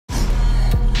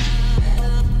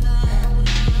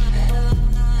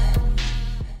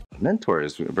Mentor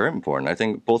is very important. I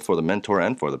think both for the mentor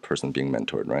and for the person being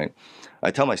mentored, right?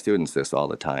 I tell my students this all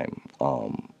the time.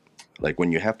 Like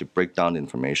when you have to break down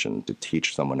information to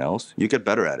teach someone else, you get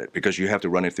better at it because you have to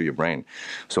run it through your brain.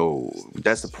 So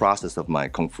that's the process of my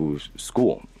Kung Fu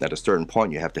school. At a certain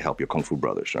point, you have to help your Kung Fu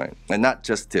brothers, right? And not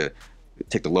just to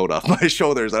take the load off my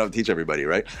shoulders. I don't teach everybody,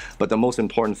 right? But the most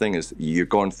important thing is you're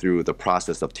going through the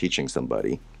process of teaching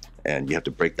somebody, and you have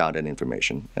to break down that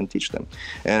information and teach them.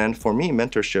 And for me,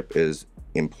 mentorship is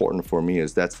important for me.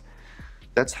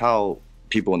 That's how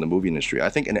people in the movie industry, I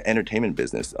think in the entertainment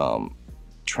business,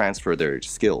 transfer their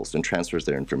skills and transfers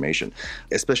their information,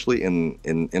 especially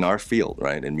in our field,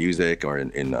 right? In music or in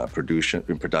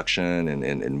production,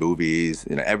 in movies,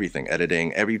 everything,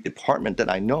 editing, every department that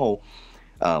I know,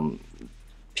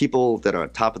 people that are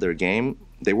at top of their game,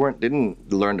 they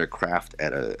didn't learn their craft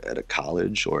at a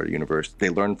college or a university. They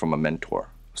learned from a mentor,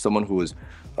 someone who is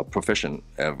proficient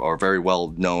or very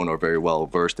well known or very well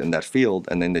versed in that field,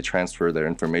 and then they transfer their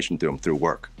information to them through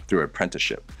work, through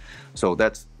apprenticeship. So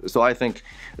I think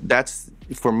that's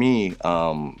for me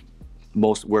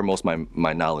where most of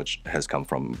my knowledge has come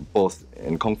from, both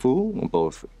in Kung Fu,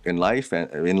 both in life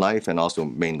and also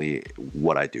mainly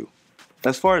what I do.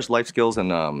 As far as life skills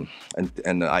and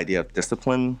the idea of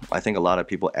discipline, I think a lot of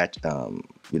people,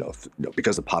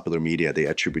 because of popular media, they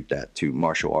attribute that to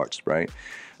martial arts, right?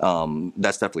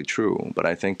 That's definitely true. But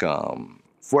I think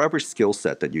for every skill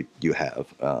set that you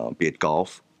have, be it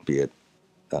golf, be it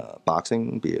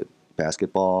boxing, be it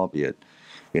basketball, be it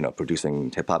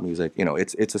producing hip hop music,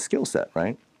 it's a skill set,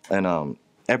 right? And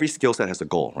every skill set has a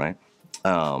goal, right?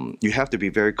 You have to be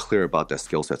very clear about that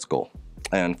skill set's goal.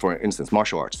 And for instance,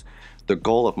 martial arts. The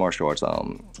goal of martial arts,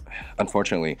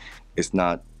 unfortunately, is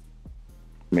not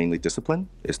mainly discipline.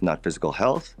 It's not physical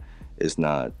health. It's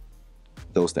not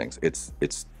those things. It's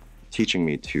teaching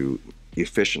me to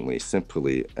efficiently,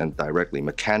 simply, and directly,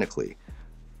 mechanically,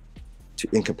 to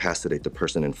incapacitate the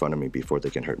person in front of me before they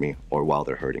can hurt me or while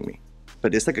they're hurting me.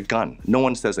 But it's like a gun. No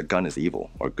one says a gun is evil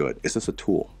or good. It's just a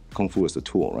tool. Kung Fu is a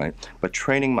tool, right? But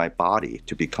training my body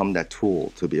to become that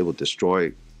tool, to be able to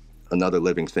destroy another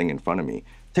living thing in front of me,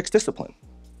 takes discipline.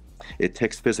 It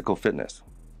takes physical fitness.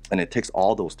 And it takes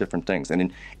all those different things.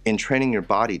 And in training your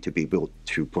body to be able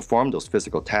to perform those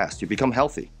physical tasks, you become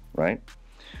healthy, right?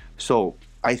 So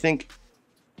I think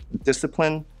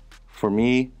discipline, for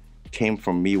me, came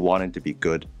from me wanting to be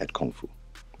good at Kung Fu.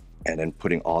 And then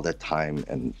putting all that time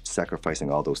and sacrificing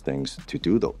all those things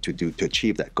to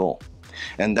achieve that goal.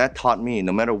 And that taught me,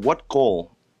 no matter what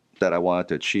goal that I wanted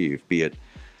to achieve, be it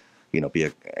be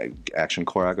an action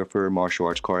choreographer, martial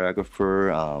arts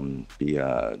choreographer, be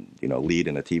a lead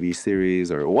in a TV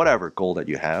series, or whatever goal that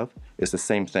you have, it's the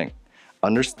same thing.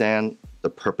 Understand the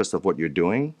purpose of what you're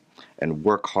doing and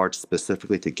work hard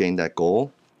specifically to gain that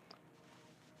goal,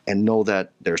 and know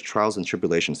that there's trials and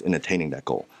tribulations in attaining that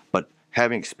goal. But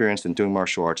having experience in doing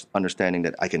martial arts, understanding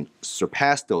that I can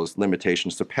surpass those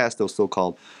limitations, surpass those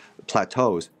so-called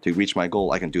plateaus to reach my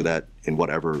goal, I can do that in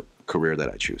whatever career that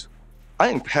I choose. I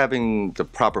think having the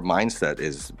proper mindset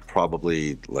is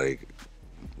probably like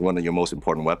one of your most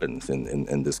important weapons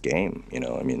in this game,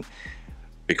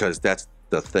 because that's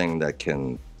the thing that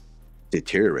can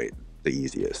deteriorate the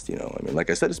easiest, like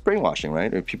I said, it's brainwashing,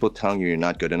 right? If people telling you you're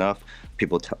not good enough,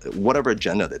 whatever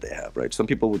agenda that they have, right? Some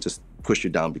people will just push you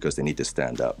down because they need to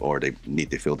stand up or they need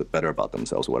to feel better about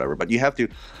themselves or whatever. But you have to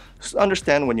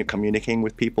understand when you're communicating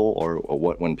with people or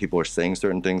when people are saying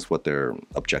certain things, what their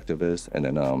objective is, and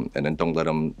then don't let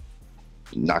them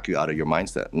knock you out of your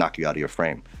mindset, knock you out of your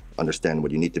frame. Understand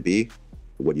what you need to be,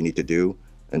 what you need to do,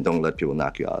 and don't let people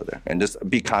knock you out of there. And just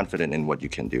be confident in what you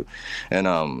can do. And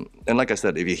like I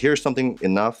said, if you hear something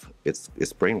enough,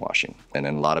 it's brainwashing. And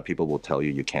then a lot of people will tell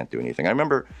you can't do anything. I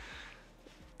remember,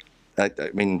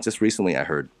 just recently I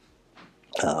heard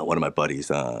one of my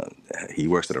buddies, he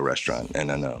works at a restaurant, and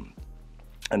then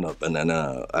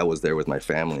I was there with my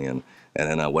family, and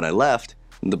then when I left,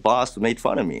 the boss made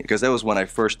fun of me because that was when I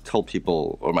first told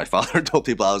people, or my father told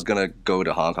people, I was gonna go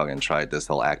to Hong Kong and try this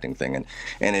whole acting thing,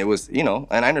 and it was, and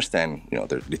I understand,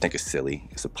 they think it's silly,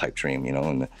 it's a pipe dream,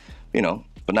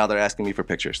 but now they're asking me for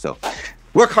pictures. So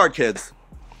work hard, kids.